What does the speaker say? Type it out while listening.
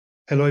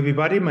Hello,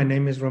 everybody. My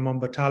name is Ramon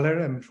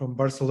Bataler. I'm from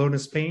Barcelona,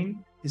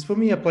 Spain. It's for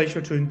me a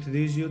pleasure to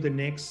introduce you the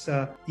next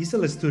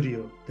EASL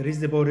Studio that is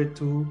devoted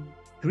to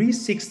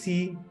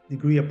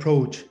 360-degree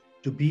approach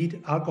to beat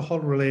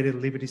alcohol-related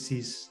liver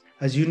disease.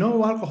 As you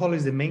know, alcohol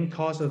is the main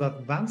cause of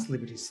advanced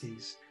liver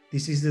disease.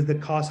 This is that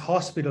cause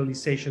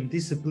hospitalisation,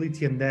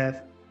 disability, and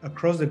death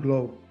across the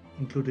globe,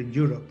 including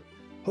Europe.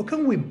 How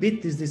can we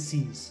beat this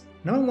disease?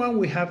 Number one,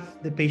 we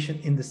have the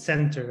patient in the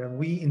center, and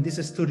we in this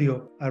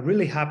studio are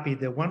really happy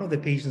that one of the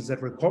patients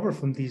that recovered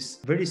from this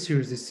very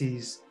serious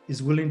disease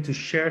is willing to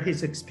share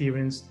his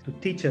experience, to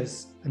teach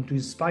us and to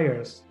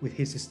inspire us with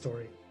his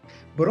story.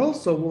 But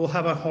also we'll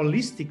have a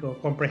holistic or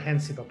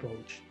comprehensive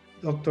approach.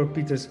 Dr.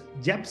 Peter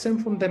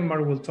Jepsen from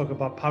Denmark will talk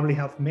about public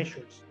health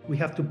measures we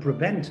have to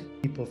prevent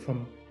people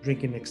from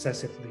drinking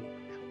excessively.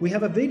 We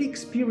have a very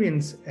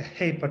experienced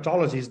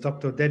hepatologist,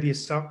 Dr. Debbie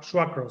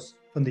Swakros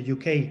from the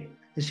UK,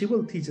 and she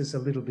will teach us a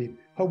little bit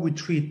how we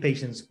treat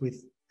patients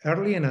with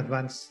early and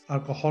advanced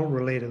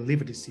alcohol-related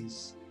liver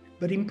disease.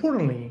 But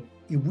importantly,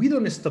 if we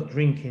don't stop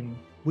drinking,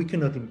 we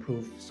cannot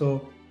improve.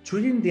 So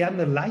treating the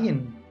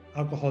underlying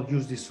alcohol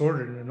use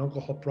disorder and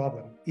alcohol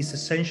problem is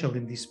essential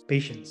in these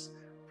patients.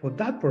 For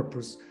that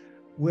purpose,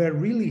 we're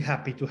really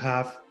happy to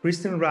have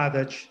Kristen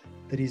Radach,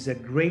 that is a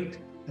great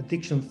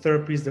addiction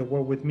therapist that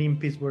worked with me in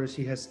Pittsburgh.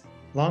 She has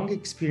long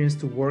experience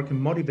to work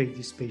and motivate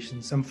these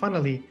patients. And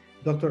finally,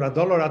 Dr.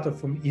 Adolorato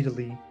from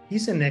Italy.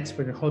 He's an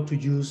expert in how to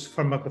use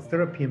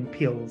pharmacotherapy and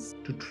pills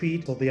to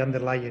treat the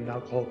underlying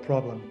alcohol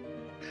problem.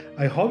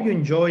 I hope you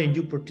enjoy and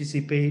you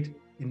participate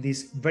in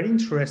this very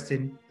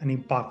interesting and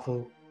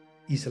impactful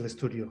EASL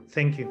Studio.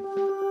 Thank you.